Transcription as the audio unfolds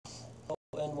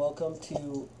and welcome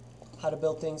to how to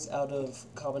build things out of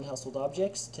common household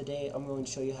objects. Today I'm going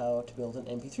to show you how to build an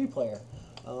MP3 player.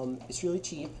 It's really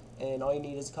cheap, and all you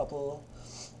need is a couple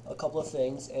of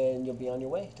things, and you'll be on your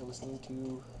way to listening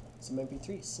to some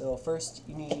MP3s. So first,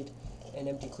 you need an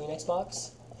empty Kleenex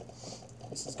box.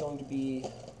 This is going to be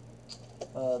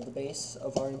the base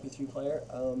of our MP3 player.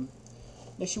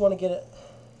 Next, you want to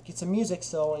get some music.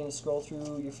 So I want you to scroll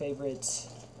through your favorite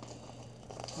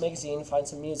magazine, find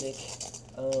some music.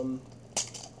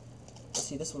 Let's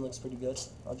see, this one looks pretty good.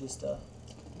 I'll just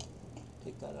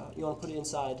take that out. You want to put it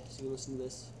inside so you can listen to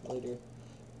this later.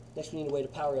 Next, we need a way to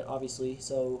power it, obviously.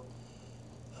 So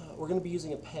we're going to be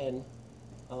using a pen.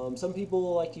 Some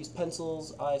people like to use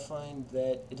pencils. I find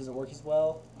that it doesn't work as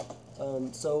well.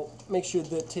 So make sure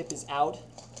the tip is out.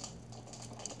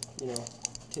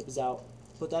 Tip is out.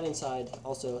 Put that inside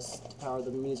also to power the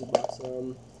music box.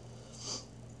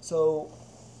 So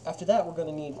after that, we're going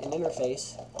to need an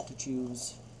interface to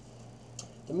choose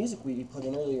the music we put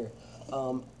in earlier.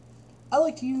 I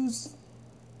like to use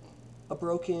a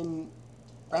broken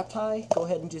wrap tie. Go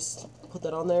ahead and just put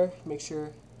that on there. Make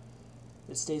sure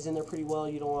it stays in there pretty well.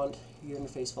 You don't want your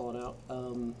interface falling out.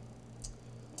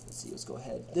 Let's see, let's go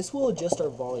ahead. This will adjust our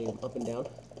volume up and down.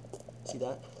 See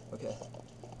that? Okay.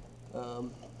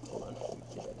 Hold on,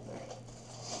 get that in there.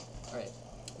 Alright.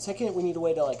 Second, we need a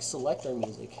way to select our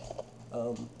music.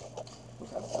 We'll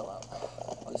grab the hell out.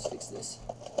 I'll just fix this.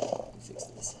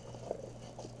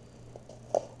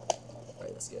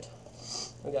 Alright, that's good.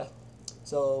 Okay.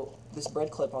 So this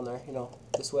bread clip on there,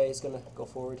 this way is gonna go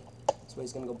forward. This way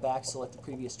is gonna go back, select the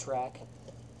previous track.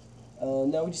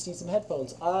 Now we just need some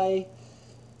headphones. I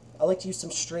like to use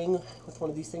some string with one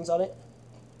of these things on it.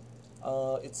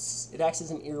 It acts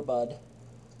as an earbud.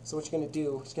 So what you're going to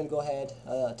do is going to go ahead,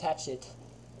 attach it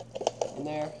in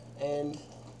there, and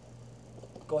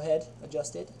go ahead,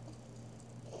 adjust it.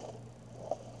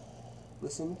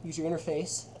 Listen, use your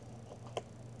interface.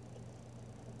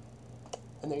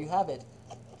 And there you have it.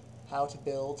 How to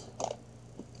build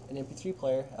an MP3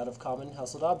 player out of common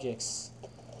household objects.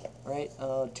 Alright,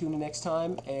 tune in next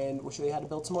time, and we'll show you how to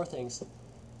build some more things.